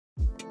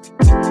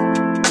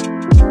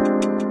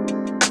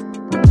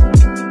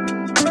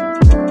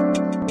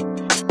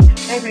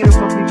Hey,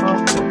 beautiful people.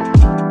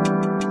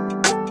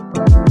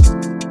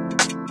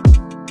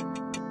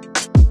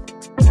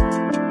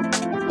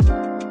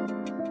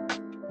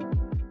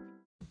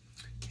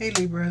 Hey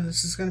Libra,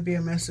 this is going to be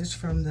a message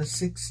from the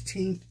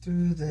 16th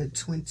through the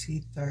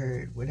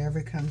 23rd,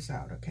 whatever comes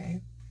out,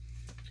 okay?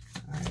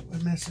 All right,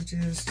 what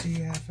messages do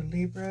you have for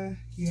Libra?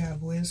 You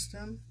have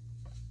wisdom.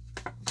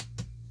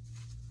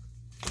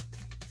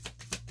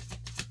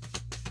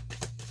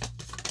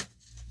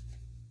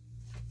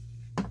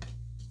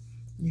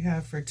 You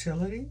have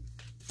fertility.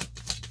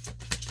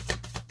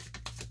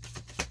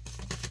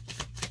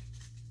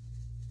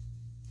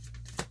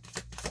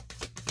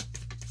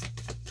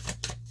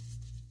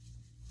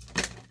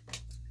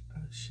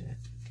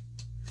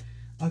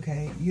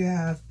 Okay, you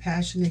have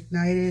passion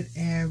ignited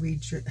and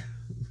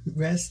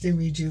rest and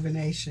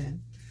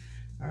rejuvenation.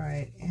 All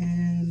right,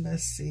 and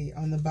let's see.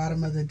 On the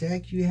bottom of the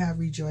deck, you have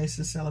rejoice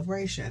and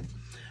celebration.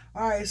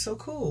 All right, so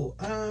cool.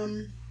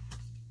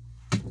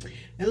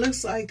 It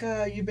looks like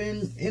you've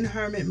been in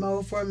hermit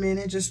mode for a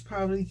minute, just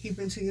probably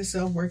keeping to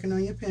yourself, working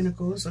on your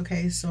pentacles.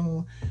 Okay,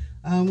 so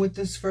with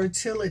this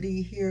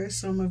fertility here,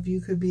 some of you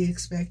could be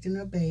expecting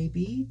a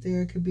baby.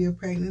 There could be a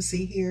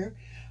pregnancy here.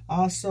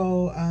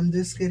 Also,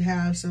 this could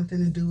have something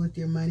to do with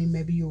your money.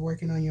 Maybe you're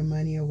working on your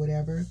money or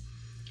whatever.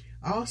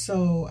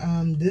 Also,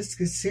 this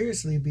could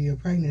seriously be a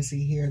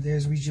pregnancy here.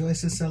 There's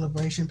rejoicing,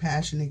 celebration,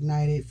 passion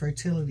ignited,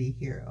 fertility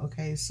here.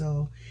 Okay,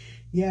 so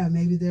yeah,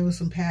 maybe there was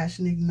some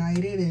passion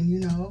ignited and, you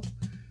know,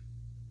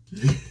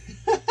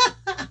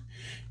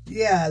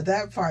 yeah,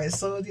 that part.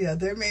 So yeah,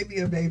 there may be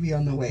a baby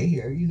on the way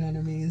here. You know what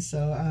I mean?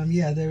 So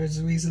yeah, there is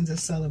a reason to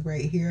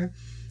celebrate here.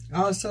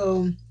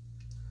 Also,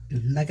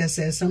 like I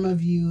said, some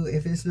of you,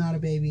 if it's not a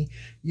baby,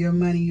 your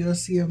money, you'll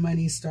see your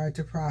money start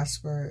to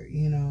prosper,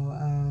 you know.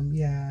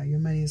 Yeah, your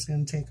money is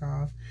going to take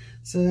off.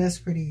 So that's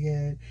pretty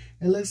good.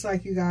 It looks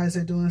like you guys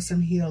are doing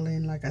some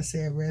healing, like I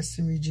said, rest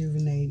and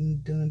rejuvenating,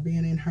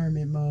 being in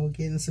hermit mode,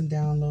 getting some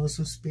downloads,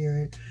 some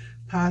spirit,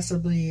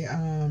 possibly,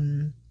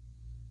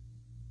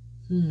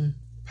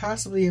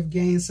 possibly have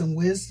gained some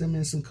wisdom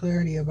and some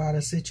clarity about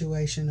a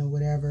situation or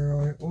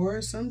whatever,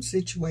 or some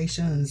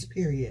situations,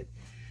 period.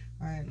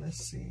 All right, let's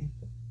see.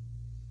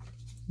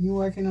 You're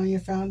working on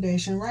your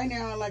foundation. Right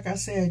now, like I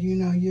said, you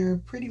know, you're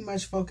pretty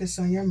much focused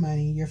on your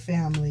money, your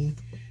family,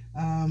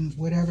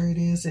 whatever it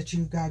is that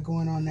you've got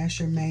going on, that's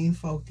your main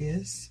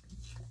focus.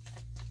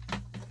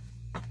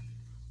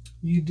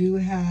 You do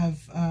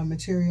have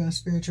material and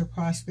spiritual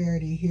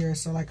prosperity here.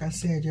 So like I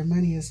said, your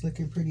money is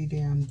looking pretty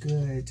damn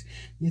good.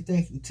 You're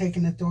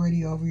taking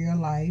authority over your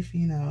life,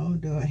 you know,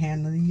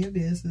 handling your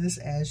business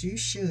as you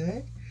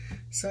should.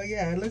 So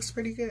yeah, it looks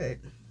pretty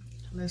good.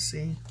 Let's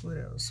see. What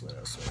else? What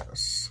else? What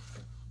else?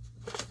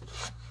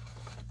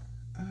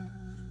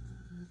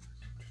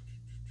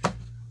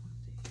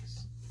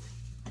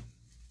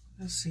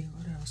 Let's see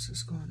what else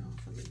is going on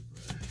for Libra.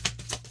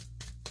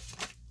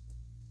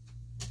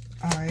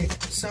 All right,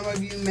 some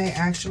of you may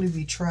actually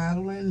be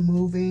traveling,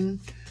 moving.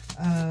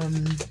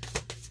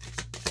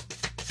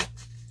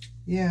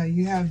 Yeah,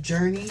 you have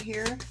journey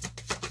here.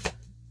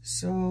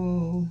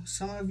 So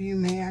some of you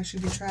may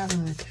actually be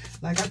traveling.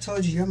 Like I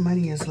told you, your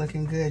money is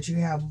looking good. You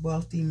have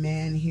wealthy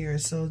man here.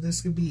 So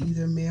this could be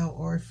either male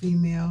or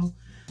female.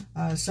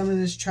 Some of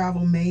this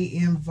travel may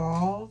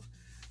involve,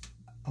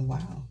 oh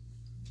wow.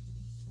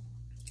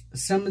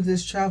 Some of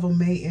this travel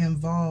may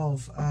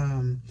involve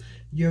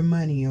your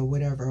money or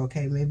whatever,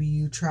 okay? Maybe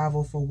you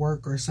travel for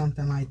work or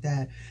something like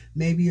that.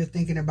 Maybe you're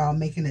thinking about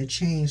making a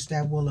change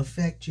that will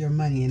affect your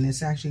money, and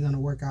it's actually going to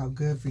work out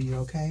good for you,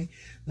 okay?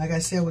 Like I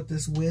said, with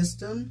this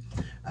wisdom,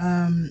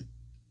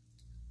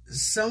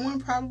 someone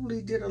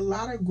probably did a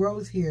lot of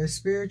growth here,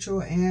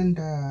 spiritual and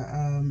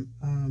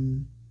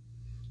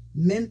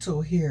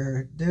mental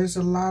here. There's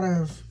a lot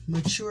of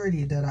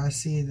maturity that I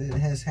see that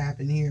has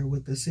happened here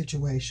with the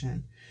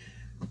situation.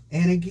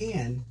 And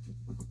again,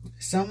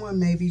 someone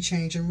may be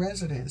changing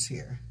residence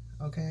here,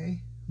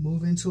 okay?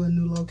 Moving to a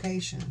new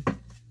location.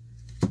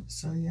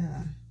 So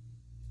yeah,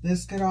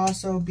 this could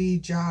also be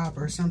job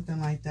or something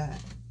like that.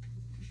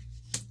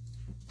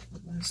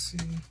 Let's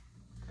see.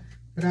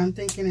 But I'm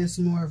thinking it's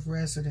more of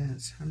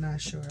residence. I'm not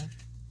sure.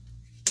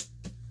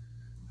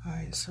 All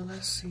right, so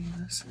let's see.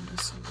 Let's see.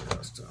 What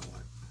else do I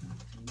want?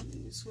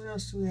 What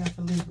else do we have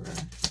for Libra?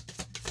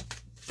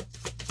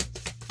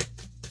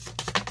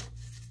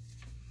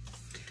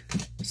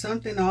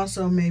 Something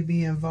also may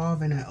be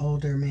involving an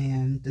older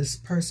man. This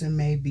person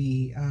may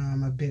be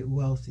a bit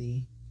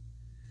wealthy,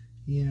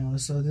 you know,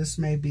 so this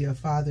may be a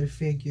father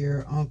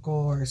figure, uncle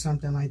or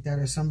something like that,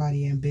 or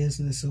somebody in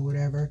business or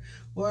whatever.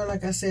 Or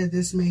like I said,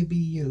 this may be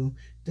you.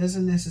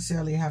 Doesn't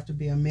necessarily have to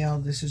be a male.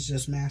 This is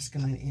just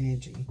masculine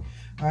energy.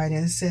 All right,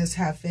 and it says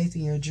have faith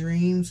in your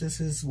dreams.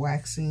 This is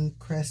waxing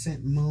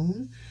crescent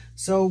moon.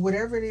 So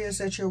whatever it is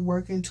that you're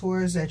working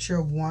towards, that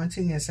you're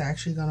wanting, it's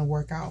actually going to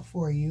work out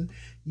for you.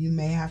 You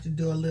may have to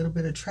do a little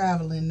bit of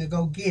traveling to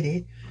go get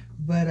it.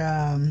 But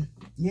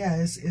yeah,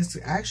 it's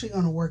actually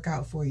going to work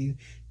out for you.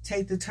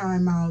 take the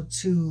time out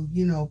to,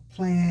 you know,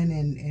 plan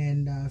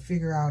and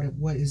figure out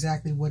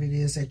exactly what it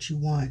is that you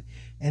want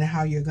and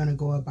how you're going to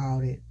go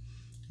about it.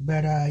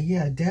 But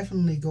yeah,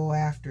 definitely go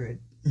after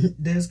it.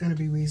 There's going to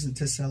be reason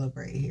to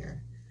celebrate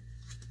here.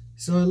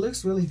 So it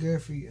looks really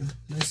good for you.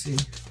 Let's see.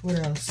 What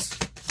else?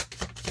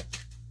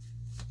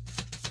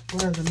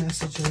 What other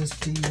messages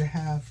do you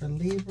have for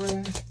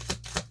Libra?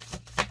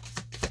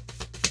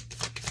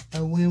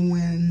 A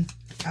win-win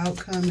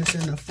outcome is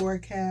in the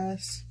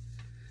forecast.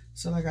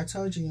 So like I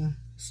told you,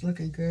 it's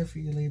looking good for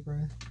you,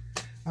 Libra.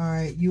 All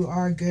right, you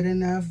are good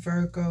enough,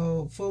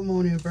 Virgo, full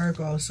moon in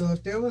Virgo. So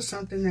if there was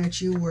something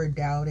that you were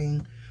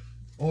doubting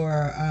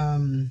or,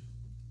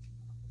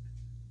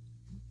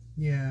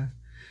 yeah,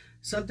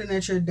 something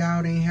that you're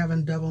doubting,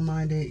 having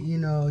double-minded, you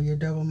know, you're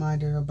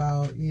double-minded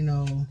about, you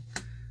know,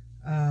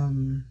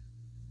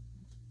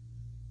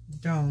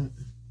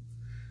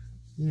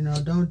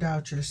 don't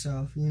doubt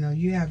yourself. You know,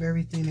 you have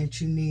everything that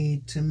you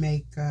need to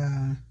make,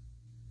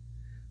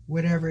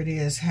 whatever it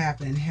is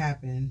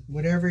happen.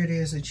 Whatever it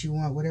is that you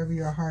want, whatever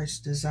your heart's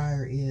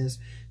desire is,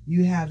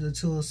 you have the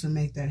tools to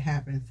make that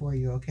happen for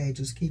you, okay?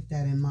 Just keep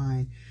that in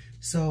mind.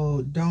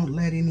 So don't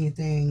let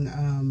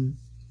anything,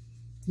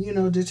 you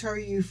know, deter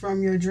you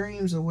from your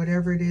dreams or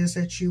whatever it is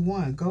that you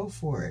want. Go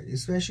for it,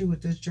 especially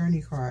with this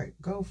journey card.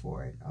 Go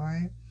for it, all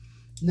right?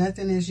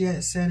 Nothing is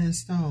yet set in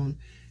stone.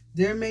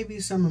 There may be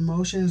some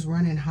emotions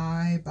running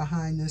high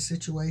behind this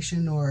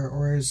situation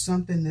or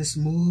something, this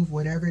move,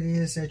 whatever it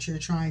is that you're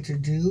trying to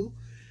do.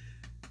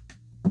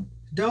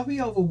 Don't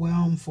be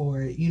overwhelmed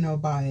for it, you know,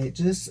 by it.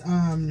 Just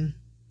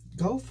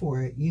go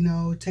for it, you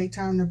know. Take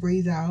time to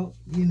breathe out,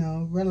 you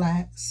know,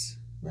 relax,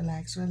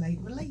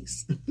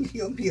 release.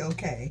 You'll be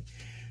okay.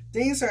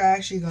 Things are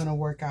actually going to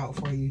work out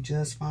for you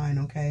just fine,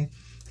 okay?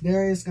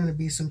 There is going to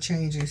be some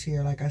changes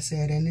here, like I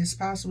said, and it's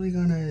possibly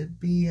going to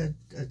be a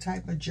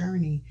type of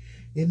journey.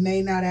 It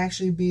may not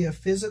actually be a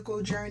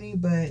physical journey,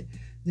 but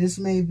this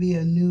may be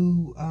a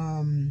new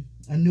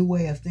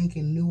way of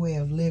thinking, new way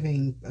of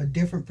living, a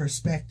different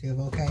perspective,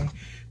 okay?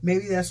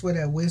 Maybe that's where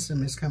that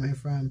wisdom is coming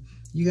from.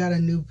 You got a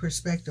new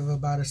perspective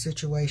about a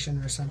situation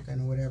or something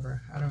or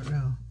whatever. I don't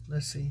know.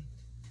 Let's see.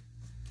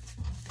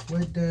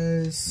 What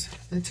does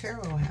the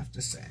tarot have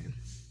to say?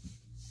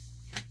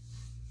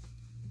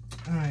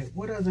 All right,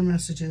 what other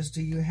messages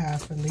do you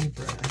have for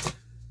Libra?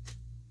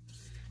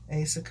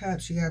 Ace of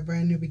Cups, you got a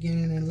brand new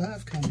beginning in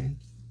love coming.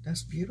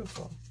 That's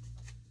beautiful.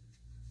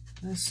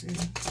 Let's see.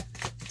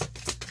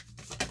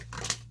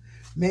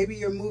 Maybe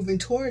you're moving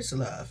towards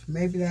love.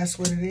 Maybe that's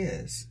what it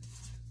is.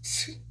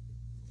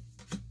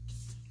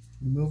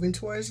 Moving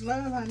towards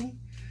love, honey.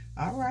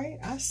 All right,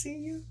 I see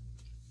you.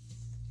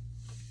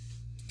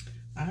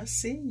 I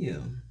see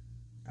you.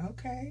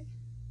 Okay.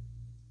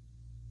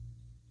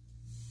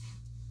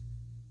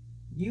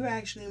 You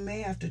actually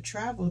may have to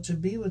travel to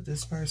be with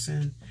this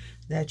person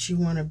that you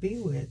want to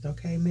be with,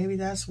 okay? Maybe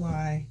that's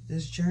why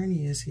this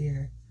journey is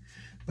here.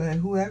 But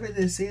whoever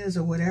this is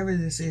or whatever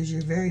this is,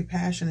 you're very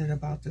passionate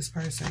about this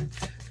person.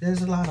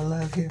 There's a lot of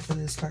love here for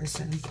this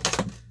person.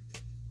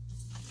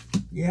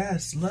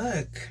 Yes,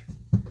 look.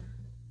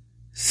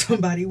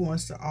 Somebody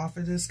wants to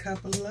offer this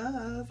couple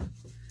love.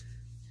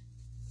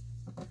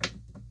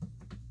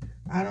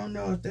 I don't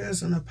know if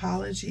there's an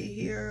apology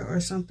here or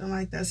something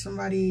like that.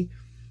 Somebody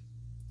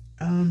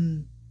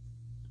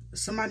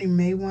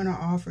may want to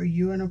offer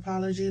you an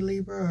apology,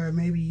 Libra, or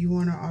maybe you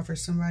want to offer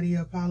somebody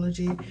an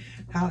apology.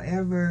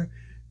 However,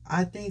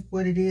 I think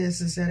what it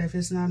is that if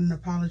it's not an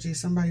apology,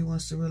 somebody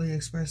wants to really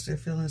express their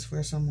feelings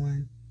for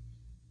someone.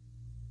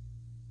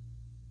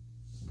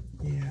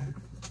 Yeah.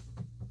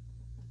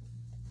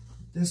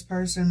 This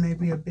person may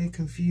be a bit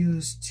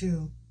confused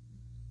too.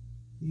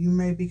 You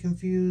may be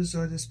confused,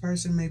 or this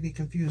person may be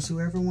confused.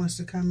 Whoever wants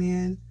to come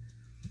in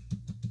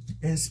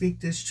and speak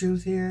this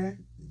truth here,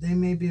 they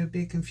may be a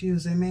bit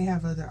confused. They may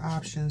have other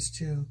options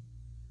too.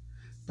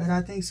 But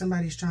I think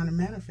somebody's trying to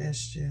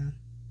manifest you.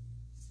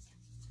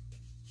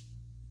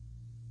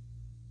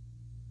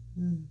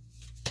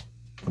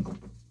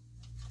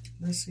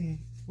 Let's see.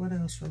 What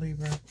else for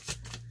Libra?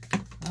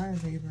 All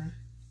right, Libra.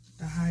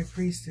 The High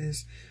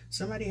Priestess.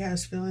 Somebody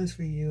has feelings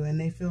for you and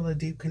they feel a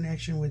deep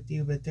connection with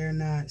you, but they're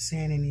not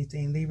saying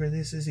anything. Libra,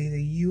 this is either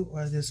you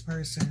or this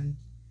person.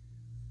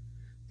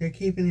 They're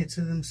keeping it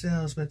to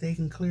themselves, but they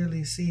can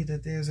clearly see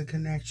that there's a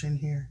connection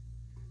here.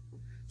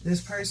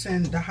 This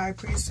person, the High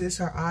Priestess,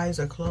 her eyes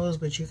are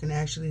closed, but you can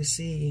actually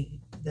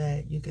see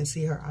that. You can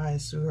see her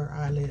eyes through her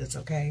eyelids,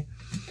 okay?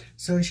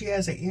 So she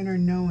has an inner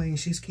knowing.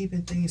 She's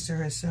keeping things to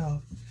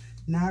herself,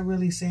 not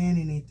really saying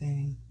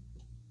anything.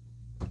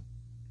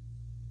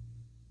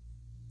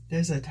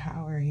 There's a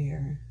Tower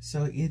here.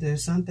 So either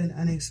something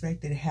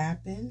unexpected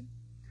happened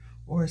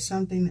or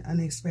something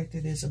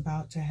unexpected is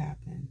about to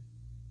happen.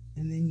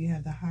 And then you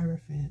have the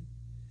Hierophant.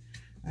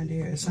 And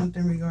there is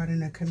something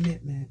regarding a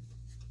commitment,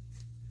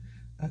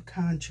 a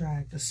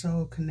contract, a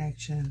soul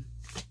connection.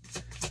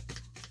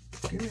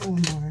 Give me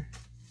one more.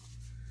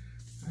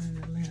 And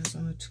it lands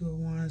on the Two of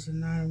Wands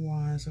and Nine of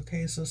Wands.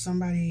 Okay, so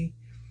somebody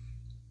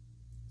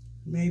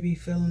may be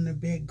feeling a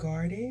bit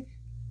guarded.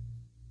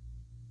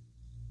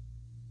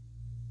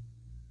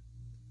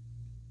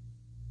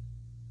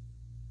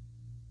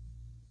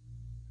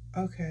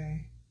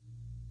 Okay.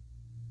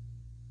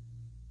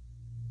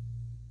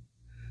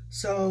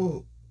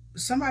 So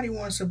somebody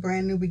wants a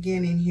brand new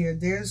beginning here.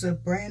 There's a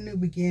brand new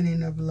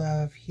beginning of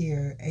love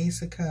here.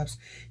 Ace of Cups.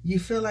 You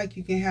feel like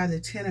you can have the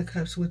Ten of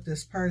Cups with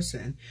this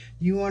person.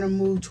 You want to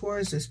move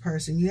towards this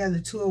person. You have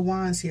the Two of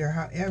Wands here.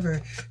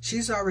 However,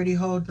 she's already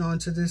holding on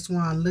to this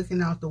wand,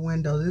 looking out the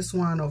window. This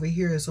wand over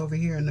here is over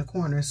here in the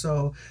corner.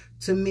 So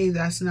to me,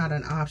 that's not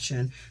an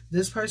option.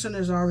 This person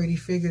has already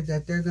figured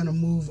that they're going to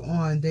move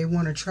on. They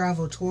want to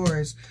travel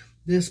towards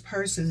this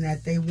person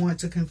that they want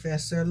to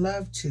confess their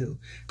love to.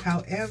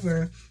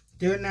 However,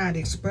 they're not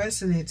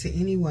expressing it to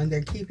anyone.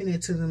 They're keeping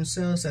it to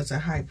themselves as a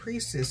high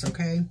priestess,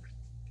 okay?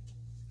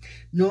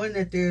 Knowing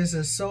that there's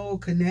a soul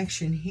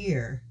connection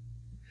here,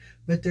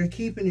 but they're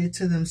keeping it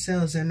to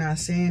themselves. They're not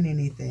saying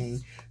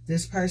anything.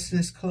 This person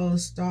is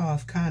closed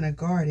off, kind of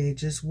guarded,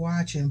 just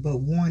watching, but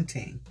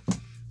wanting.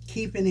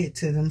 Keeping it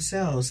to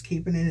themselves,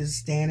 keeping it as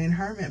staying in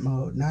hermit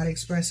mode, not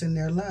expressing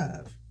their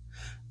love.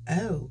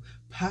 Oh,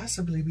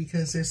 possibly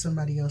because there's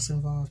somebody else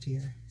involved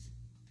here.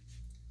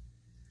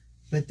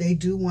 But they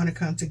do want to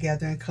come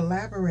together and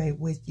collaborate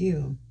with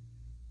you.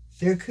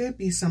 There could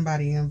be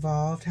somebody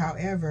involved.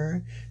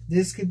 However,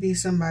 this could be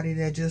somebody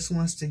that just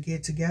wants to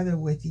get together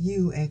with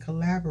you and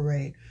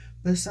collaborate.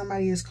 But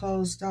somebody is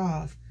closed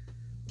off,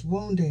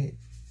 wounded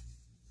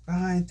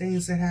behind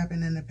things that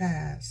happened in the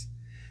past,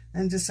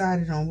 and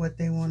decided on what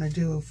they want to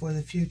do for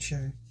the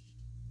future.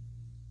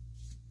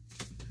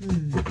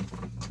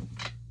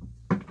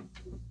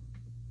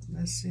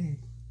 Let's see.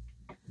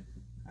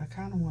 I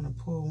kind of want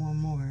to pull one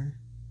more.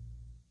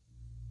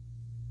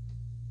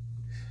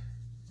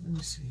 Let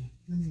me see.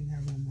 Let me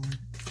have one more.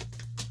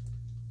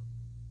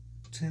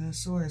 Ten of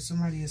Swords.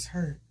 Somebody is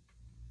hurt.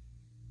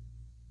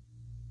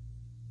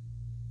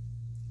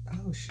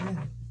 Oh, shit.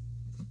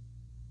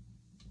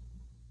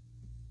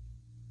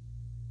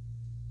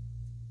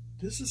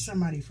 This is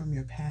somebody from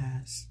your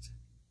past.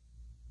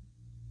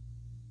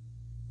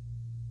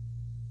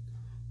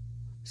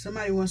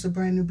 Somebody wants a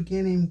brand new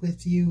beginning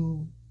with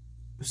you.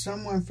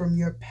 Someone from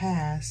your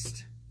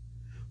past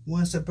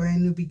wants a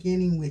brand new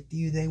beginning with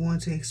you. They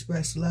want to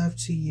express love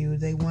to you.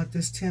 They want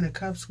this Ten of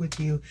Cups with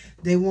you.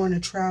 They want to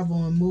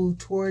travel and move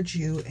towards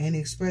you and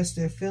express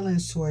their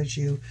feelings towards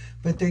you,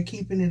 but they're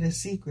keeping it a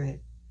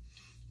secret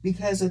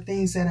because of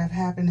things that have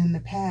happened in the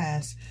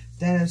past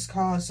that has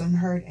caused some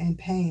hurt and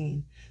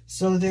pain.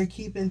 So they're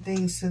keeping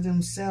things to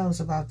themselves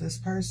about this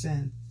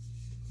person,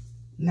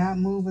 not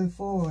moving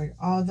forward.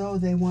 Although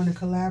they want to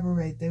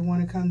collaborate, they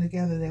want to come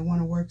together, they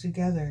want to work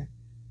together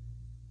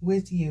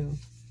with you.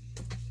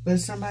 But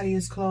somebody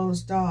is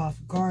closed off,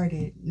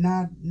 guarded,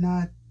 not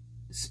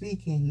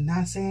speaking,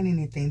 not saying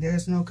anything.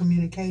 There's no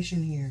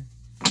communication here.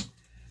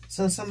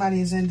 So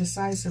somebody is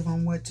indecisive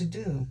on what to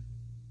do.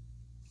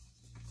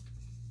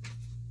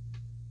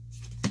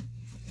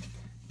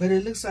 But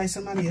it looks like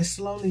somebody is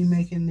slowly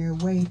making their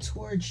way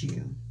towards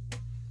you.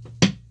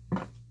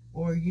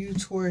 Or you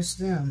towards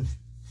them.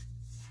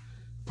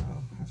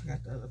 Oh, I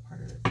forgot the other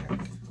part of the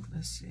deck.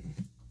 Let's see.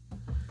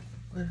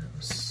 What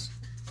else?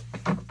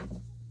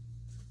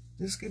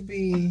 This could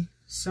be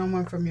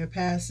someone from your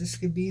past. This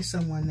could be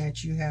someone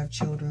that you have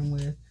children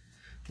with.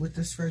 With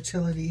this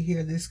fertility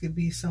here, this could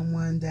be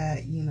someone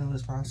that, you know,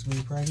 is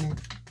possibly pregnant.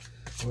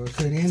 Or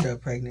could end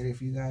up pregnant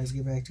if you guys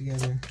get back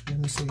together. Let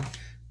me see.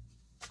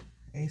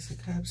 Ace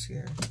of Cups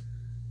here.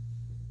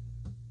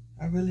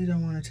 I really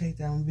don't want to take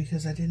that one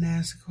because I didn't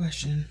ask the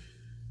question.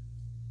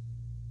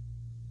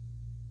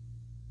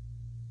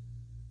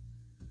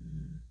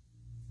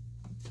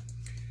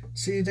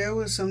 See, there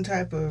was some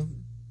type of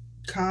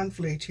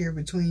conflict here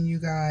between you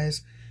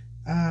guys.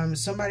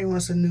 Somebody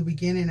wants a new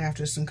beginning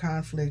after some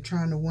conflict,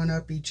 trying to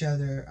one-up each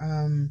other.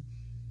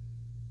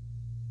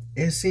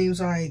 It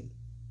seems like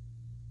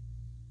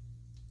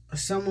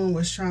someone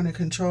was trying to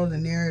control the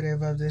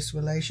narrative of this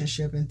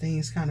relationship and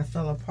things kind of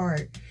fell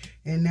apart.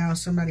 And now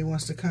somebody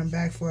wants to come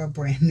back for a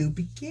brand new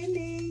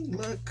beginning.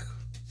 Look,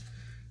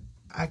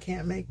 I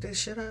can't make this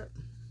shit up.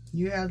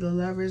 You have the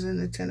Lovers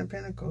and the Ten of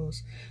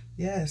Pentacles.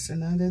 Yes,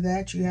 and under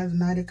that you have the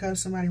Knight of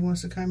Cups. Somebody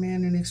wants to come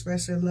in and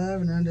express their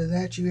love. And under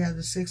that you have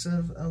the Six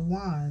of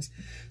Wands.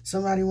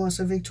 Somebody wants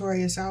a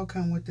victorious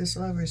outcome with this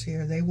Lovers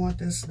here. They want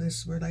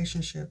this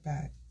relationship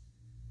back.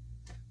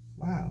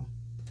 Wow.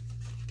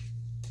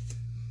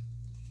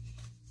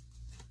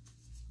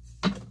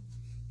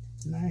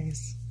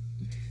 Nice.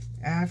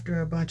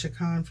 After a bunch of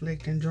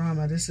conflict and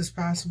drama, this is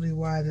possibly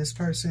why this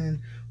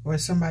person or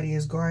somebody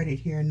is guarded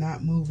here,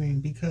 not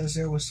moving, because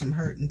there was some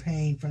hurt and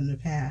pain from the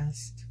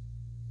past.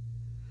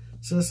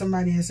 So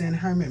somebody is in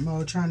hermit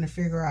mode trying to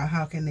figure out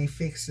how can they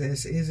fix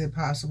this. Is it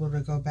possible to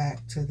go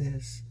back to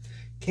this?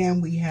 Can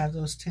we have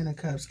those Ten of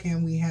Cups?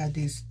 Can we have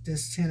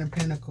this Ten of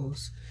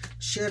Pentacles?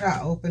 Should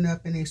I open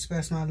up and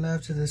express my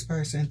love to this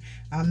person?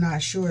 I'm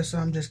not sure, so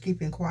I'm just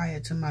keeping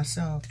quiet to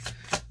myself.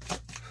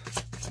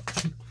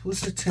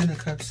 Who's the Ten of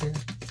Cups here?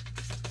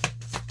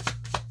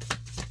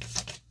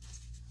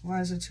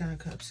 Why is the Ten of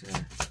Cups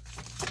here?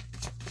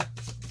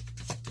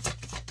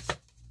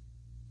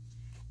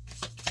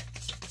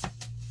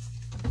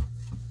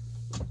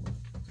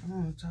 Come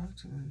Come on, talk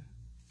to me.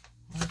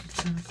 Why is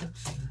the 10 of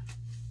Cups here?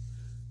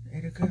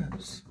 8 of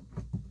Cups.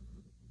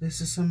 This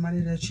is somebody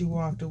that you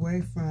walked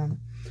away from.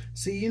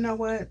 See, you know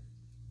what?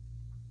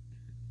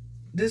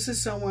 This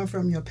is someone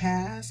from your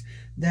past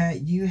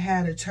that you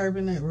had a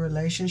turbulent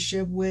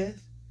relationship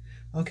with.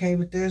 Okay,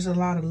 but there's a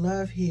lot of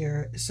love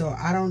here. So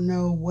I don't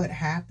know what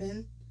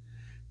happened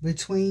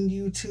between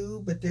you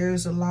two, but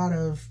there's a lot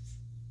of,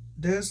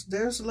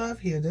 there's love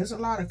here. There's a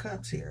lot of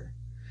cups here.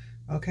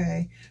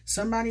 Okay,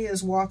 somebody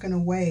is walking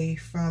away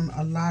from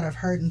a lot of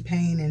hurt and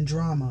pain and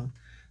drama.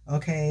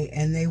 Okay,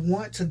 and they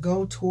want to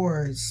go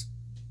towards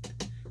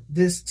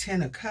this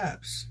 10 of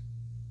Cups.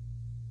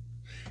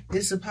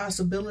 It's a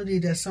possibility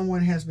that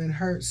someone has been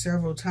hurt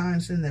several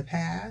times in the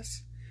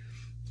past,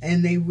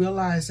 and they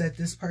realize that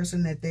this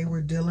person that they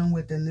were dealing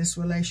with in this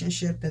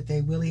relationship, that they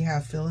really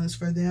have feelings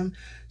for them.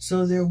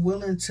 So they're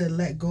willing to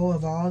let go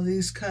of all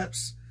these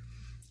cups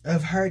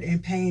of hurt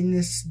and pain,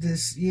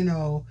 this, you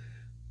know,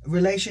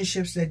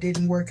 relationships that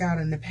didn't work out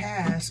in the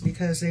past,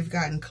 because they've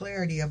gotten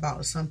clarity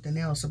about something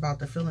else, about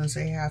the feelings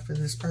they have for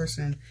this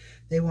person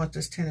they want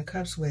this 10 of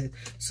Cups with.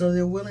 So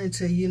they're willing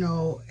to, you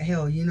know,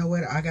 hell, you know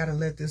what, I got to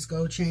let this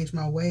go, change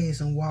my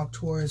ways, and walk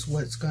towards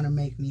what's going to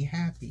make me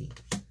happy.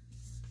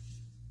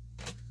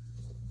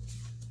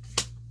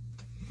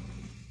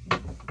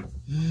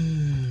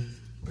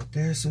 But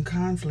there's some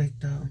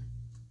conflict, though.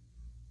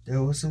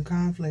 There was some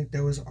conflict.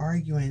 There was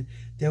arguing.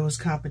 There was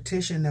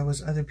competition. There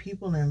was other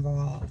people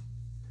involved.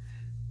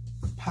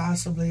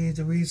 Possibly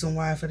the reason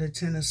why for the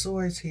 10 of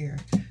Swords here.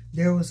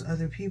 There was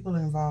other people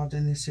involved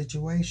in this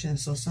situation.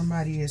 So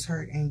somebody is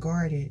hurt and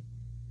guarded.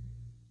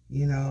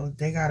 You know,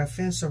 they got a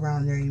fence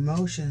around their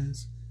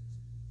emotions.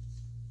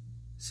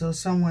 So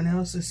someone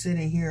else is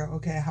sitting here.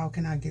 Okay, how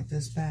can I get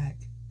this back?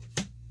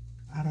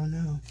 I don't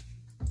know.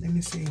 Let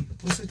me see.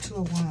 What's the 2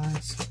 of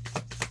Wands?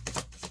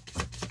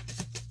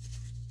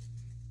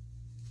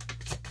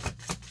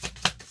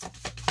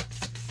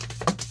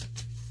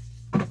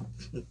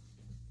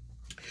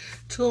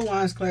 Two of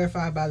Wands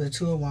clarified by the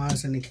 2 of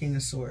Wands and the King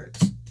of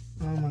Swords.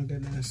 Oh my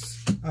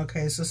goodness.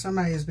 Okay, so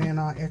somebody is being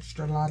all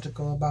extra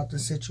logical about the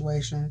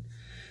situation.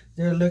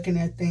 They're looking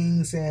at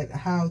things, at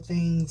how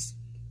things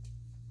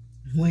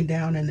went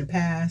down in the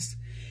past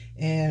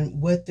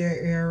and what their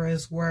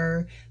errors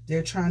were.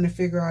 They're trying to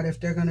figure out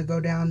if they're going to go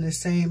down the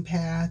same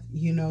path.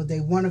 You know, they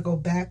want to go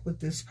back with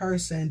this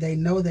person. They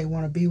know they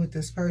want to be with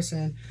this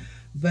person,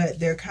 but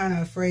they're kind of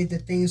afraid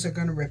that things are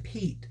going to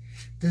repeat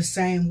the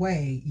same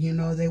way. You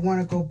know, they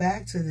want to go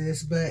back to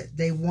this, but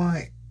they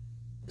want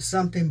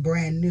something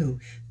brand new.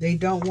 They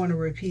don't want a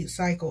repeat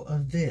cycle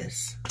of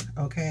this,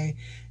 okay?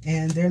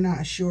 And they're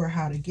not sure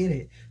how to get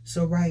it.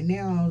 So right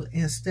now,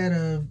 instead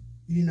of,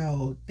 you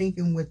know,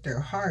 thinking with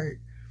their heart,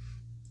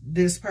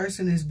 this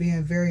person is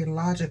being very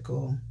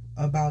logical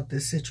about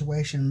this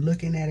situation,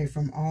 looking at it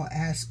from all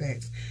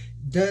aspects.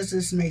 Does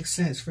this make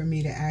sense for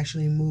me to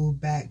actually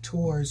move back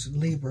towards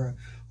Libra?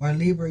 Or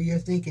Libra, you're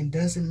thinking,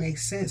 does it make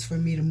sense for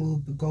me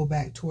to go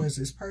back towards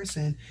this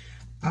person?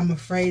 I'm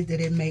afraid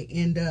that it may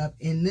end up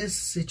in this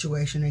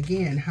situation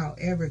again.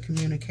 However,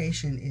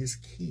 communication is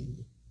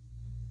key.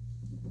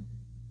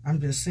 I'm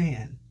just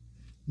saying,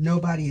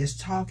 nobody is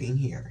talking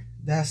here.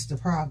 That's the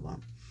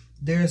problem.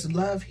 There's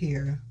love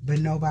here, but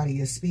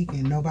nobody is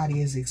speaking.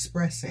 Nobody is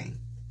expressing.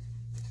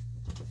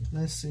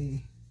 Let's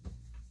see.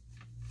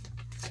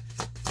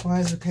 Why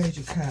is the Page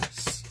of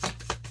Cups?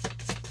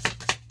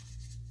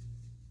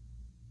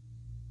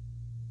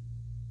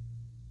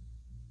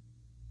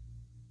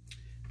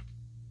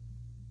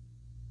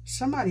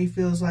 Somebody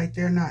feels like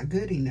they're not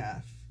good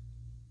enough.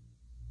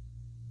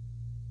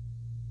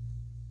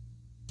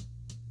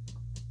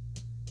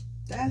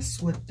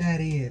 That's what that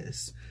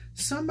is.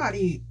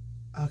 Somebody...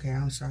 Okay,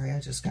 I'm sorry. I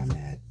just got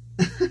mad.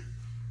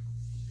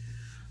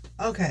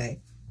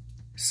 Okay.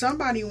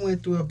 Somebody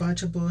went through a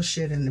bunch of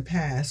bullshit in the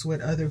past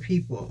with other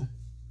people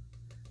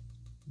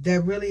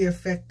that really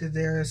affected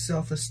their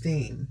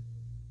self-esteem.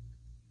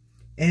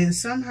 And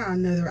somehow or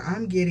another,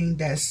 I'm getting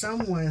that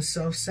someone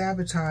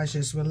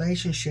self-sabotages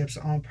relationships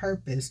on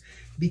purpose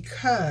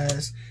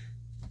because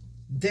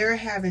they're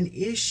having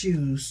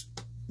issues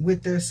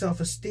with their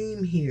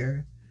self-esteem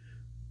here.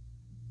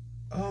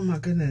 Oh my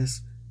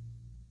goodness.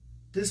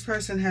 This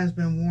person has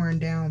been worn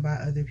down by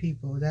other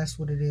people. That's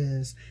what it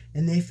is.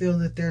 And they feel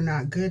that they're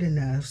not good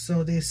enough.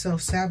 So they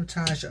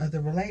self-sabotage other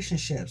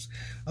relationships.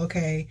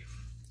 Okay.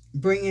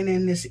 Bringing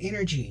in this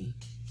energy.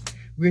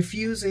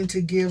 Refusing to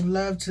give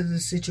love to the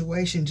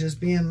situation. Just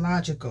being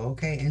logical.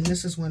 Okay. And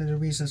this is one of the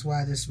reasons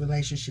why these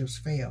relationships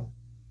fail.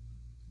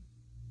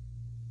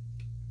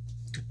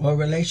 Or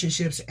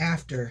relationships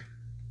after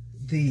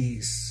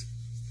these.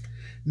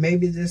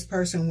 Maybe this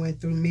person went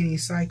through many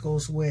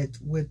cycles with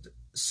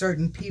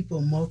certain people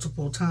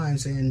multiple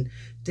times, and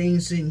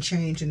things didn't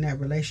change in that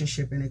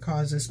relationship, and it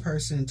caused this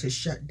person to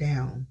shut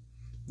down,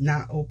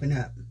 not open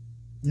up,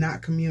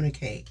 not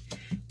communicate,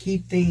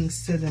 keep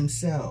things to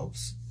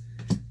themselves,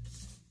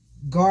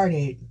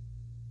 guarded,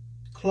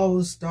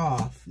 closed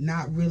off,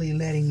 not really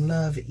letting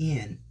love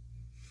in.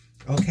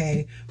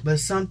 Okay, but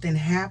something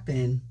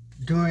happened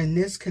during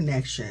this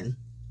connection.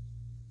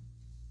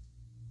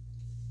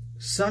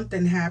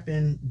 Something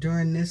happened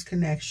during this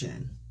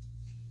connection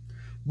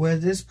where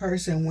this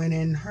person went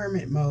in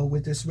hermit mode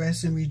with this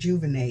rest and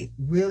rejuvenate,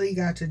 really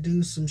got to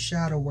do some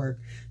shadow work,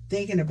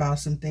 thinking about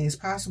some things,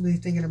 possibly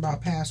thinking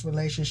about past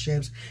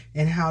relationships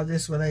and how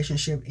this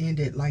relationship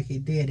ended like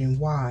it did and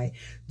why.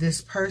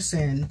 This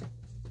person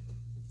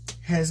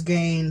has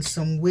gained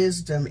some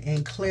wisdom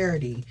and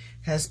clarity,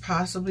 has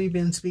possibly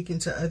been speaking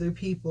to other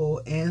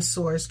people and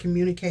source,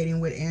 communicating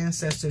with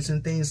ancestors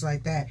and things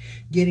like that,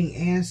 getting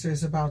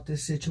answers about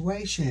this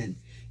situation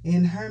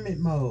in hermit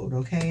mode,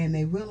 okay? And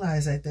they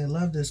realize that they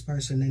love this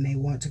person and they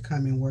want to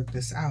come and work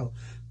this out.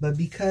 But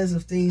because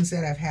of things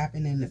that have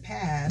happened in the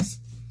past,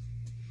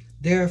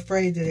 they're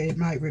afraid that it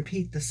might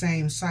repeat the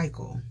same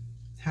cycle.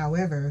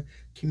 However,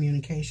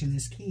 communication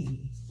is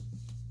key.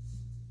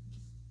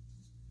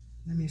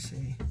 Let me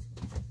see.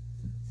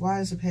 Why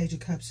is the Page of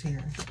Cups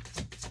here?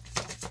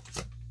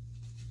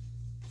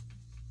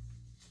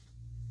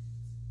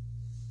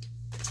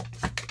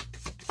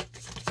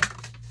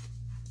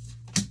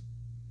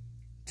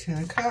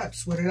 Ten of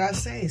Cups. What did I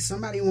say?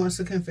 Somebody wants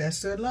to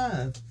confess their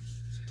love.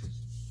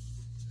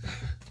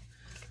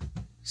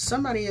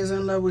 Somebody is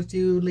in love with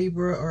you,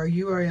 Libra, or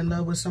you are in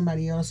love with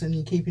somebody else and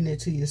you're keeping it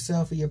to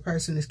yourself, or your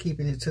person is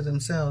keeping it to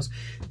themselves.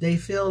 They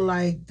feel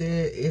like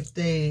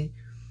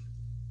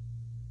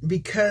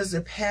because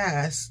the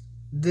past,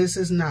 this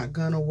is not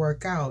going to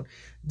work out.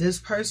 This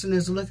person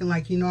is looking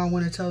like, you know, I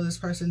want to tell this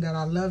person that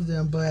I love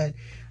them, but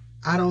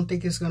I don't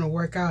think it's going to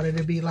work out.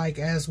 It'll be like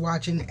as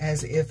watching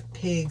as if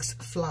pigs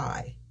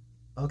fly.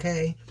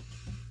 Okay?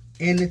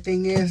 And the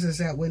thing is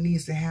that what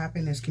needs to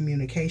happen is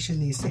communication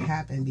needs to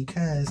happen,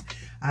 because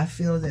I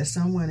feel that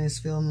someone is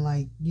feeling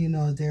like, you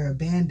know, they're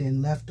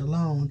abandoned, left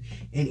alone.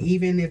 And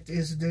even if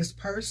it's this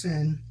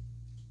person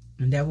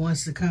that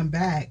wants to come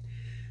back,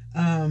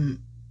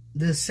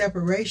 the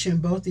separation,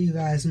 both of you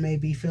guys may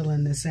be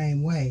feeling the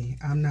same way.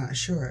 I'm not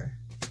sure.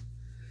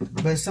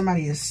 But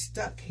somebody is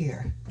stuck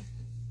here.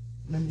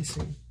 Let me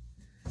see.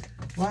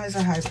 Why is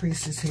a High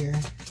Priestess here?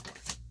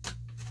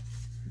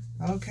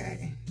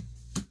 Okay.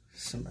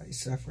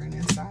 Somebody's suffering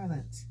in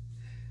silence.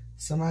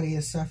 Somebody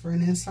is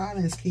suffering in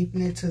silence,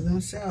 keeping it to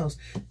themselves.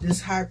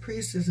 This High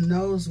Priestess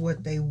knows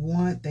what they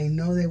want. They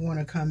know they want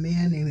to come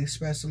in and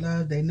express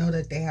love. They know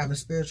that they have a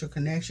spiritual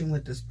connection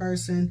with this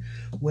person.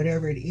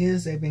 Whatever it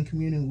is, they've been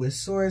communing with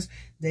Source.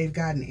 They've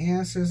gotten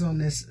answers on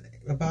this,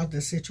 about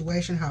this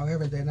situation.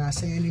 However, they're not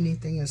saying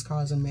anything that's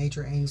causing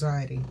major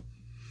anxiety.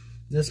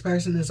 This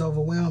person is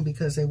overwhelmed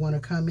because they want to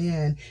come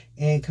in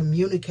and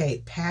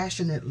communicate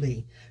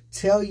passionately.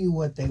 Tell you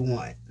what they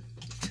want.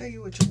 Tell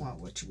you what you want,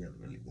 what you really,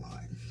 really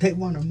want. They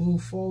want to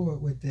move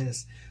forward with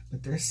this,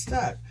 but they're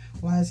stuck.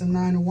 Why is the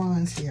Nine of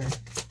Wands here?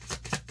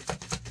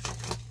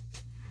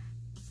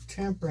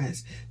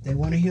 Temperance. They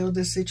want to heal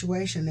this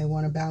situation. They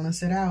want to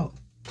balance it out.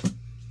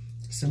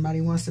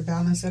 Somebody wants to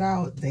balance it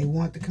out. They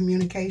want the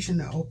communication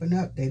to open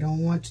up. They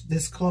don't want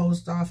this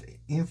closed off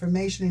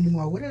information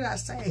anymore. What did I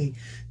say?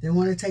 They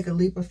want to take a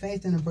leap of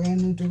faith in a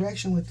brand new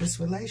direction with this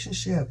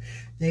relationship.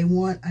 They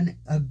want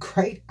a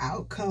great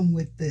outcome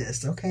with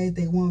this, okay?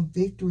 They want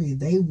victory.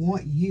 They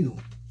want you.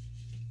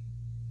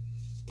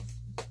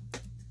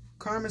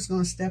 Karma's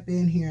going to step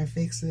in here and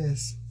fix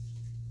this.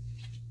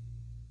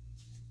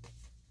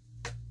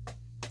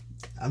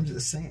 I'm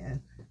just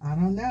saying. I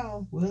don't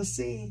know. We'll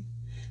see.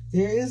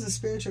 There is a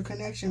spiritual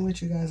connection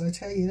with you guys. I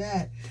tell you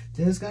that.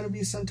 There's going to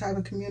be some type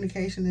of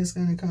communication that's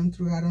going to come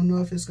through. I don't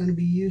know if it's going to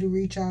be you to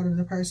reach out or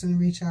the person to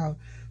reach out.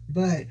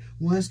 But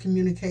once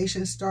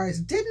communication starts,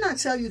 didn't I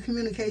tell you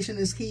communication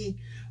is key?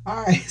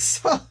 All right.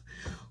 So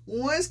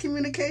once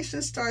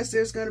communication starts,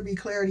 there's going to be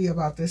clarity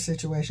about this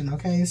situation.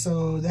 Okay.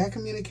 So that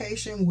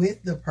communication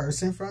with the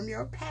person from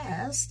your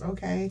past,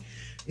 okay,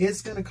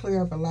 it's going to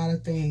clear up a lot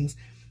of things.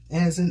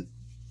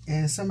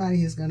 And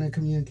somebody is going to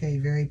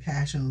communicate very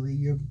passionately.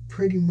 You're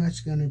pretty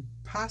much going to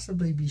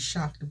possibly be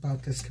shocked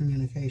about this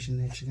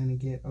communication that you're going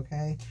to get,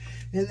 okay?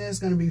 And there's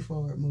going to be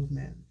forward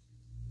movement.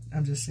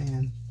 I'm just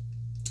saying.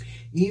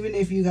 Even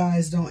if you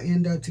guys don't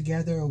end up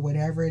together or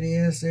whatever it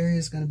is, there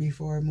is going to be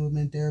forward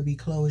movement. There will be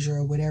closure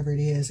or whatever it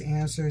is.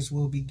 Answers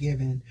will be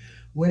given.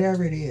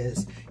 Whatever it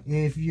is.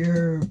 If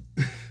you're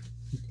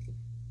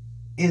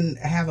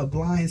have a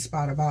blind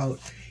spot about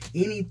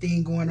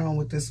anything going on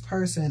with this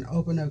person,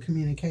 open up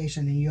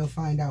communication and you'll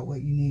find out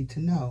what you need to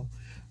know.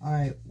 All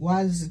right,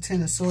 why is the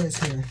Ten of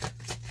Swords here?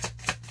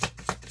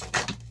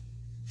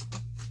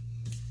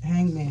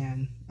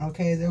 Hangman.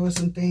 Okay, there were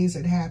some things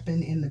that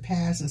happened in the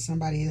past and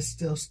somebody is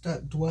still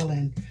stuck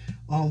dwelling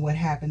on what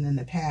happened in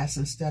the past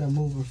instead of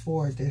moving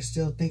forward. They're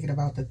still thinking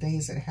about the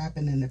things that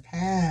happened in the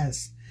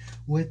past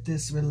with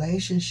this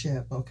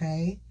relationship,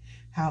 okay?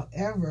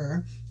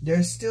 However,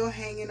 they're still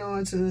hanging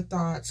on to the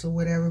thoughts or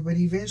whatever, but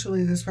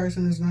eventually this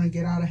person is going to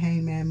get out of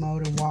hangman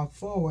mode and walk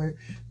forward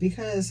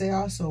because they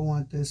also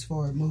want this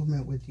forward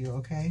movement with you,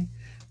 okay?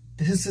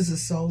 This is a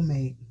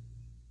soulmate.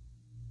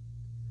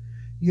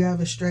 You have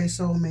a straight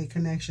soulmate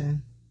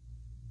connection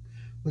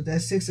With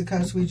that Six of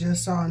Cups we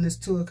just saw and this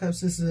Two of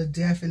Cups, this is a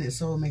definite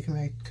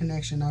soulmate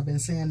connection. I've been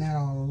saying that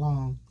all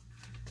along.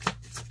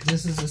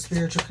 This is a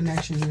spiritual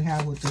connection you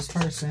have with this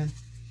person.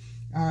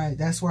 All right,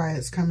 that's why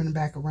it's coming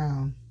back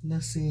around.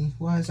 Let's see.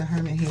 Why is a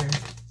Hermit here?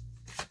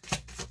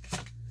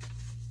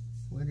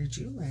 What did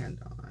you land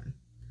on?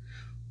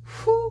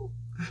 Whew.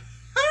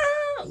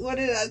 What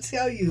did I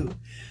tell you?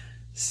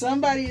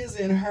 Somebody is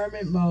in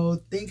hermit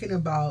mode thinking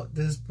about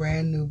this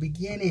brand new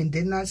beginning.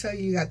 Didn't I tell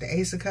you you got the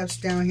Ace of Cups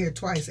down here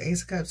twice?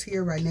 Ace of Cups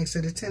here right next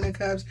to the Ten of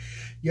Cups.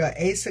 Your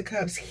Ace of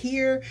Cups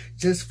here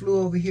just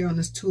flew over here on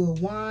this Two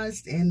of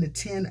Wands and the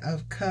Ten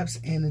of Cups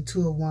and the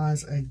Two of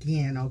Wands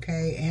again,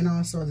 okay? And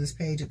also this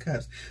Page of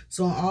Cups.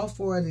 So on all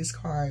four of these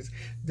cards,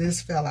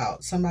 this fell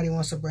out. Somebody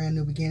wants a brand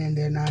new beginning.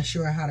 They're not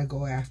sure how to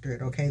go after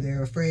it, okay?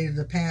 They're afraid of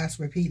the past,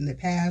 repeating the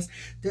past.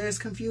 There's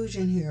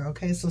confusion here,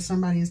 okay? So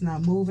somebody is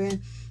not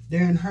moving.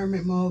 They're in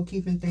hermit mode,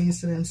 keeping things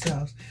to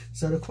themselves.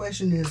 So the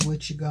question is,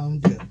 what you gonna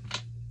do?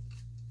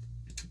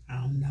 I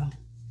don't know.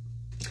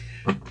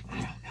 I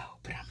don't know,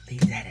 but I'm gonna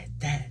leave that at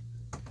that.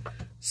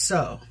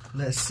 So,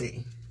 let's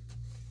see.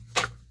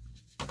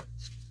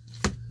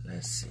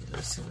 Let's see.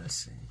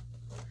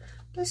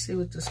 Let's see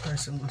what this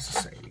person wants to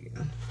say to you.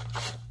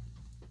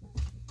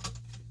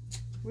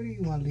 What do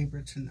you want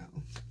Libra to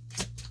know?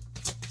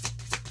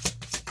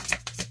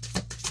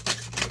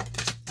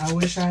 I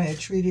wish I had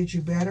treated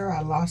you better. I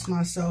lost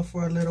myself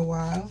for a little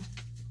while.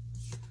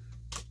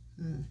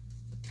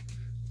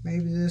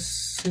 Maybe this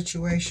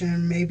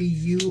situation, maybe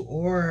you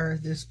or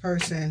this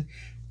person,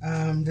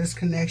 this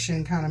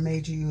connection kind of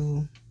made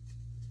you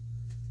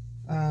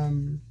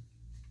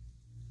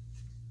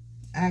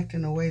act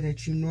in a way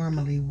that you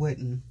normally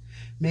wouldn't.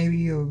 Maybe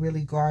you were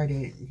really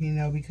guarded, you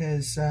know,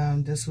 because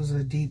this was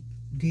a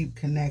deep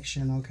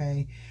connection,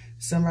 okay?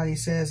 Somebody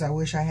says, I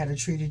wish I had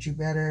treated you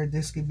better.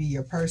 This could be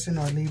your person,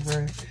 or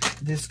Libra,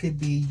 this could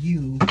be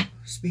you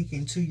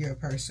speaking to your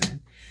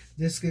person.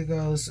 This could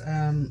goes,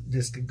 oh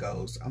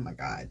my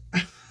God.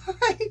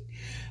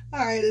 All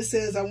right, it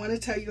says, I want to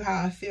tell you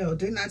how I feel.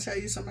 Didn't I tell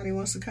you somebody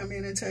wants to come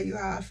in and tell you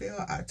how I feel?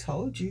 I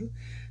told you.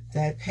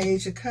 That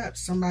Page of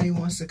Cups, somebody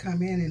wants to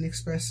come in and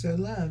express their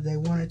love. They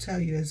want to tell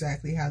you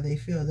exactly how they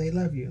feel. They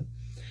love you.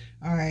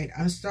 All right,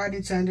 I'm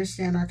starting to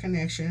understand our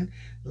connection.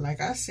 Like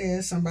I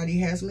said, somebody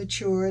has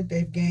matured.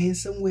 They've gained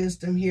some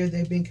wisdom here.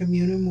 They've been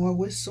communing more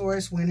with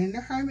Source, went into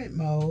hermit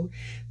mode,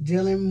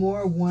 dealing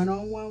more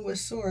one-on-one with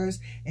Source,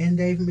 and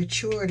they've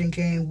matured and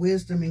gained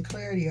wisdom and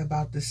clarity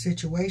about the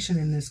situation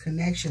in this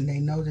connection. They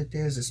know that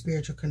there's a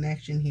spiritual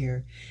connection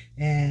here.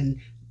 And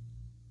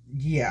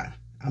yeah,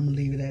 I'm going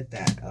to leave it at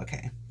that.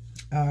 Okay.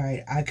 All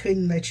right, I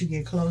couldn't let you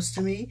get close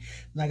to me.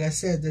 Like I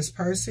said, this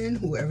person,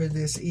 whoever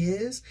this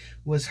is,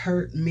 was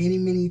hurt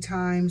many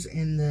times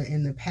in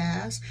the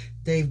past.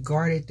 They've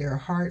guarded their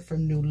heart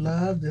from new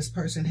love. This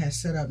person has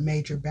set up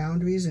major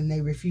boundaries and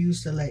they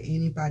refuse to let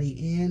anybody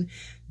in.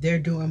 They're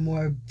doing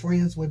more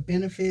friends with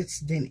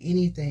benefits than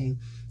anything,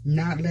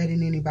 not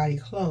letting anybody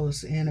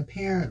close. And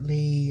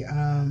apparently,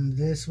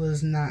 this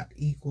was not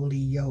equally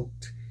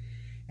yoked.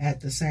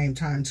 At the same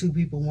time, two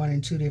people wanting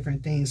two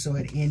different things, so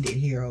it ended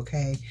here,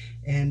 okay?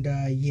 And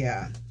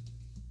yeah,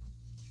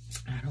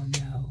 I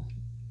don't know.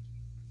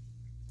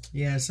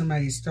 Yeah,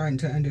 somebody's starting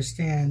to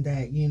understand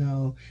that, you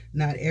know,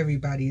 not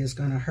everybody is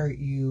going to hurt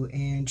you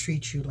and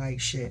treat you like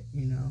shit,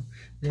 you know.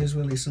 There's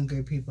really some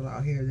good people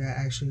out here that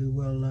actually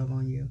will love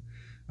on you.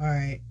 All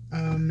right,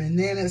 and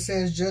then it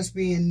says, just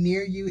being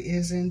near you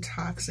is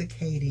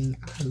intoxicating.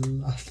 I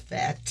love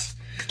that.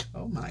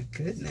 Oh my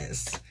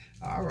goodness.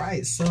 All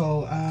right,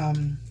 so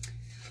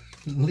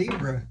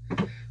Libra,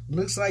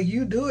 looks like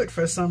you do it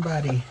for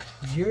somebody.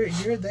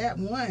 You're that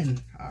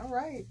one. All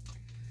right.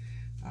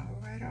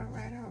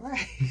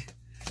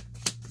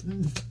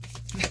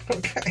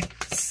 Okay.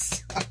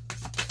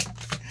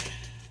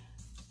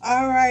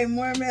 All right,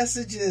 more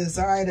messages.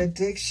 All right,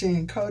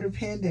 addiction,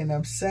 codependent,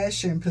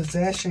 obsession,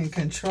 possession,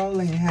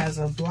 controlling, has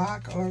a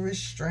block or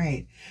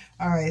restraint.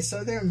 All right,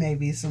 so there may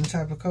be some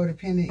type of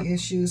codependent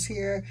issues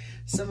here.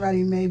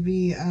 Somebody may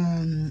be,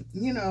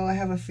 you know,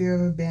 have a fear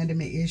of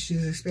abandonment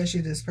issues,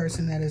 especially this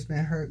person that has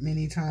been hurt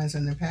many times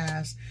in the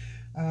past.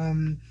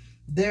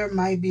 There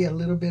might be a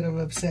little bit of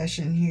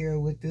obsession here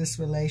with this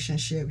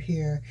relationship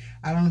here.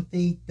 I don't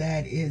think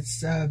that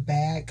it's a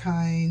bad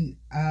kind.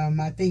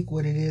 I think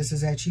what it is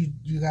that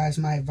you guys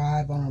might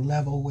vibe on a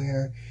level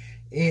where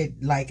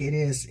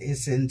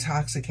it's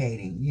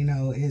intoxicating. You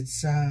know,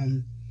 it's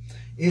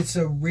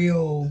a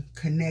real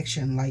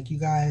connection. Like you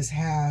guys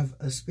have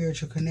a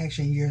spiritual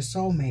connection. You're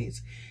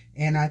soulmates.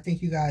 And I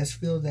think you guys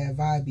feel that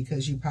vibe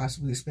because you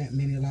possibly spent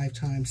many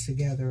lifetimes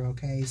together,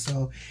 okay?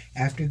 So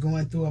after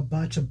going through a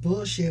bunch of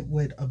bullshit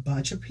with a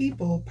bunch of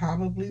people,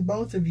 probably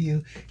both of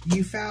you,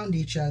 you found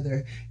each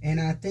other. And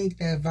I think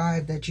that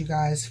vibe that you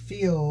guys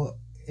feel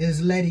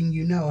is letting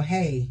you know,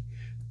 hey,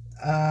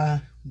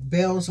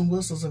 bells and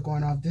whistles are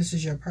going off. This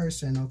is your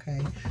person,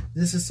 okay?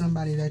 This is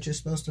somebody that you're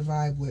supposed to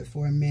vibe with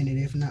for a minute,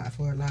 if not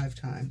for a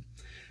lifetime.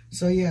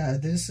 So yeah,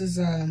 this is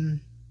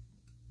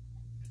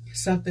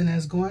something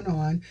that's going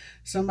on.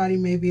 Somebody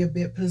may be a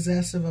bit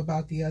possessive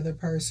about the other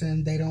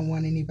person. They don't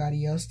want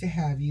anybody else to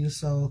have you,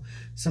 so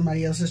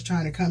somebody else is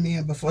trying to come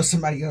in before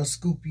somebody else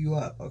scoop you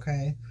up,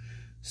 okay?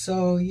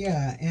 So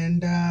yeah,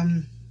 and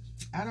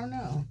I don't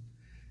know.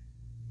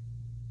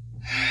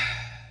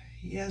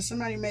 Yeah,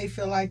 somebody may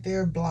feel like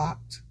they're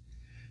blocked.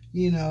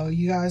 You know,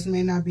 you guys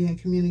may not be in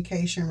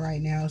communication right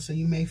now, so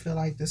you may feel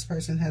like this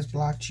person has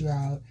blocked you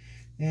out,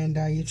 and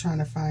you're trying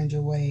to find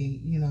your way,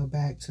 you know,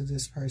 back to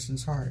this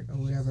person's heart or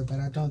whatever. But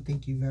I don't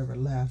think you've ever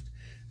left.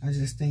 I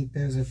just think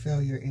there's a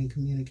failure in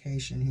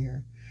communication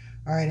here.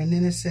 All right, and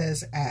then it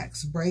says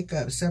acts: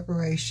 breakup,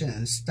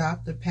 separation,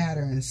 stop the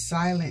pattern,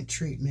 silent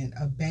treatment,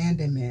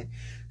 abandonment.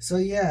 So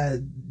yeah,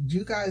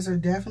 you guys are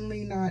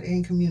definitely not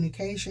in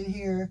communication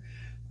here.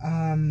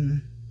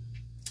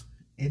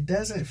 It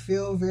doesn't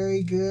feel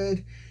very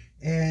good,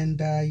 and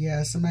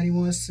yeah, somebody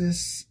wants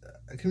this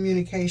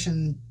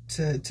communication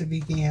to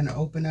begin,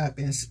 open up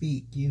and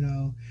speak, you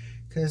know,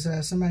 because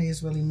somebody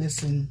is really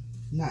missing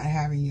not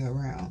having you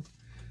around.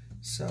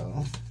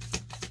 So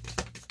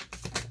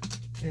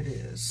it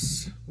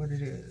is what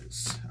it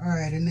is. All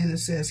right, and then it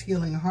says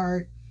healing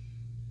heart,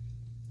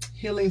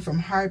 healing from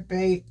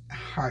heartbreak,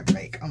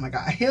 oh my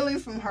God, healing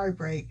from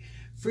heartbreak,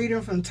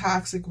 freedom from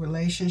toxic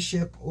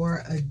relationship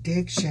or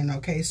addiction.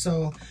 Okay,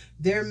 so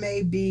there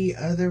may be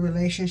other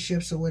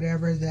relationships or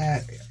whatever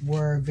that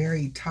were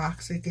very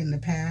toxic in the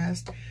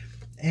past,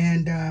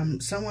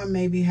 and someone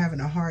may be having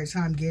a hard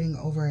time getting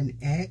over an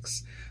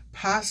ex,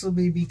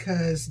 possibly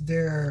because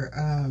they're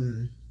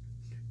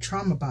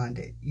trauma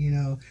bonded. You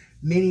know,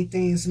 many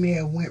things may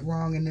have went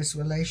wrong in this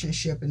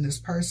relationship, and this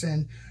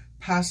person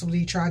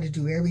possibly tried to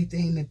do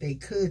everything that they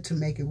could to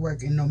make it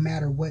work, and no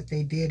matter what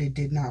they did, it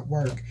did not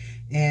work.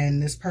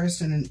 And this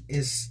person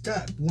is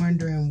stuck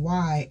wondering,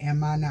 why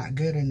am I not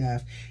good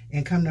enough?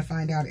 And come to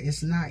find out,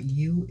 it's not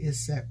you,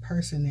 it's that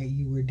person that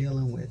you were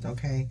dealing with,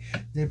 okay?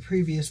 The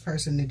previous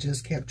person that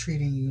just kept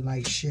treating you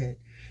like shit,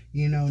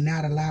 you know,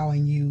 not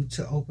allowing you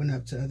to open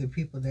up to other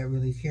people that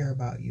really care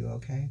about you,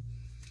 okay?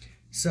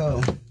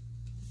 So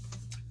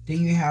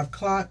then you have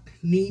clock,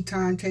 need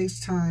time,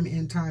 takes time,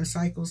 end time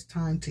cycles,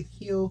 time to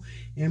heal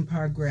and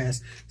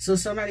progress. So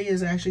somebody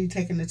is actually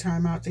taking the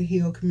time out to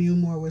heal,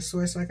 commune more with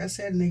source, like I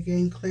said, and they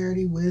gain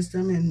clarity,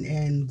 wisdom,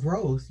 and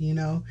growth, you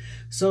know.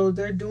 So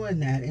they're doing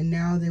that, and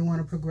now they want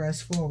to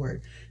progress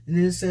forward. And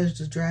then it says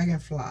the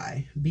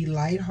dragonfly, be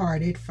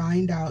lighthearted,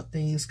 find out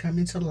things, come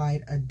into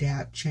light,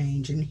 adapt,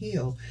 change, and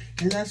heal.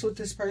 And that's what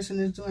this person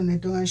is doing. They're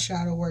doing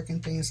shadow work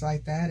and things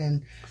like that,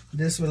 and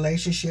this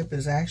relationship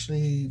is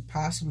actually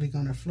possibly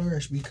going to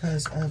flourish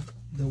because of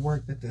the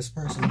work that this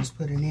person is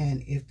putting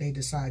in, if they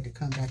decide to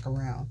come back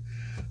around.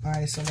 All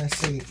right, so let's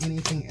see.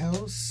 Anything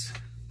else?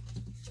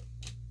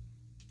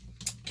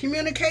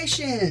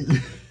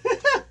 Communication.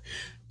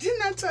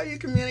 Didn't I tell you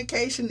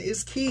communication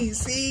is key?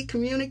 See,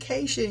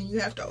 communication, you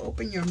have to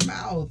open your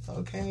mouth,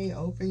 okay?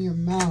 Open your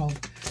mouth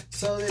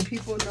so that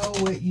people know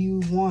what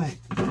you want,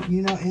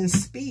 you know, and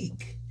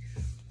speak.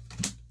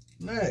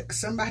 Look,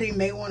 somebody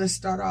may want to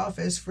start off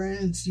as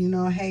friends, you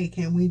know, hey,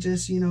 can we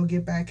just, you know,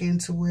 get back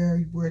into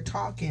where we're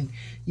talking,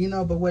 you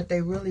know, but what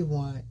they really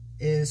want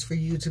is for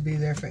you to be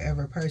their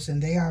forever person.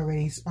 They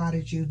already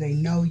spotted you. They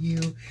know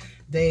you.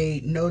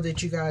 They know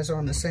that you guys are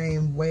on the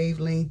same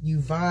wavelength. You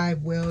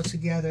vibe well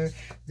together.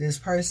 This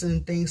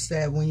person thinks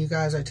that when you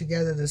guys are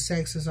together, the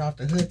sex is off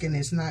the hook, and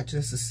it's not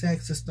just the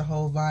sex, it's the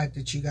whole vibe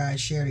that you guys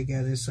share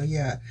together. So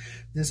yeah,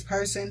 this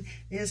person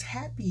is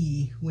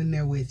happy when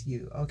they're with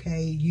you,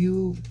 okay?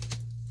 You,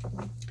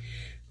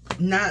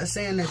 not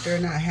saying that they're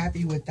not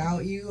happy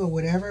without you or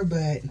whatever,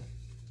 but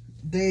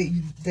they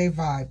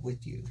vibe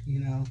with you, you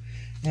know?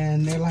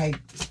 And they're like,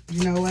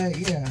 you know what?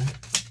 Yeah,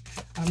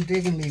 I'm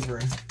digging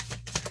Libra.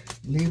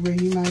 Libra,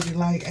 you might be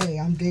like, hey,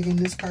 I'm digging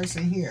this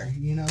person here.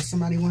 You know,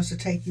 somebody wants to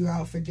take you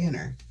out for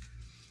dinner.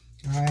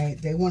 All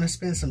right, they want to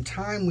spend some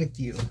time with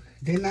you.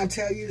 Didn't I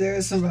tell you there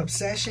is some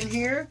obsession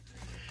here?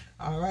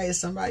 All right,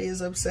 somebody is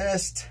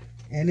obsessed.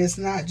 And it's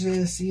not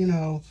just, you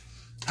know,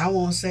 I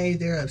won't say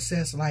they're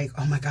obsessed like,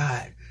 oh my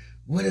God,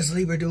 what is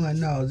Libra doing?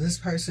 No, this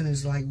person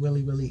is like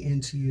really, really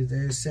into you.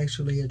 They're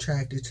sexually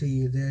attracted to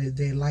you.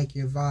 They like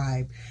your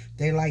vibe.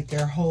 They like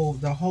the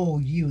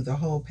whole you, the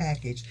whole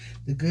package.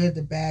 The good,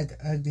 the bad,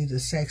 the ugly, the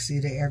sexy,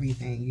 the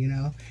everything, you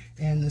know.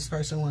 And this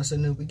person wants a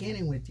new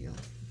beginning with you.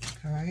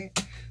 All right.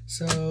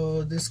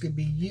 So this could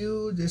be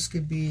you. This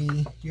could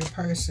be your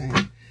person.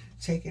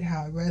 Take it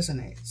how it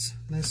resonates.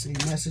 Let's see,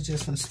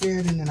 messages from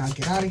Spirit, and then I'll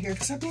get out of here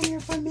because I've been here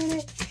for a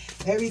minute.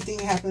 Everything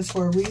happens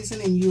for a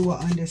reason, and you will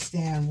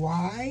understand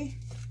why.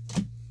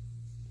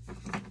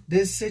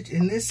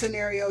 In this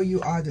scenario, you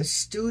are the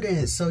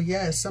student. So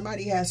yes,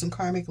 somebody has some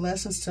karmic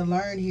lessons to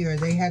learn here.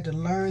 They had to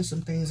learn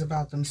some things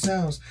about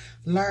themselves.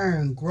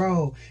 Learn,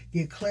 grow,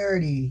 get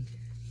clarity,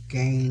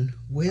 gain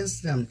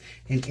wisdom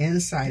and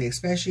insight,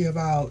 especially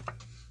about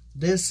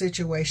this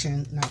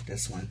situation, not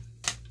this one.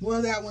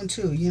 Well, that one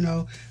too, you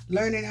know,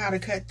 learning how to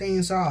cut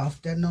things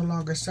off that no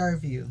longer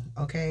serve you,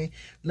 okay?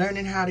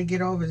 Learning how to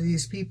get over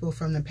these people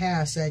from the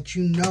past that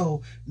you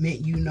know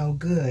meant you no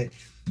good.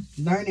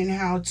 learning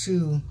how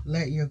to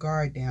let your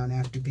guard down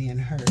after being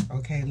hurt,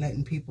 okay?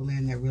 Letting people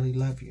in that really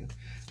love you.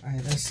 All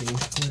right, let's see.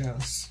 What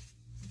else?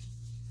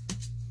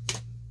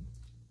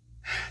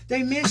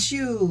 They miss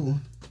you.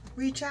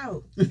 Reach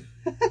out.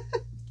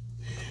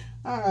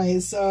 All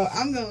right, so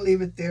I'm going to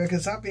leave it there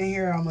because I've been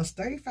here almost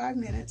 35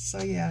 minutes.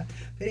 So, yeah.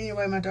 But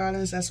anyway, my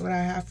darlings, that's what I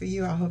have for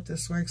you. I hope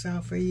this works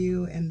out for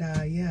you. And,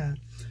 yeah,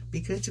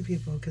 be good to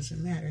people because it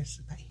matters.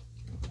 Bye.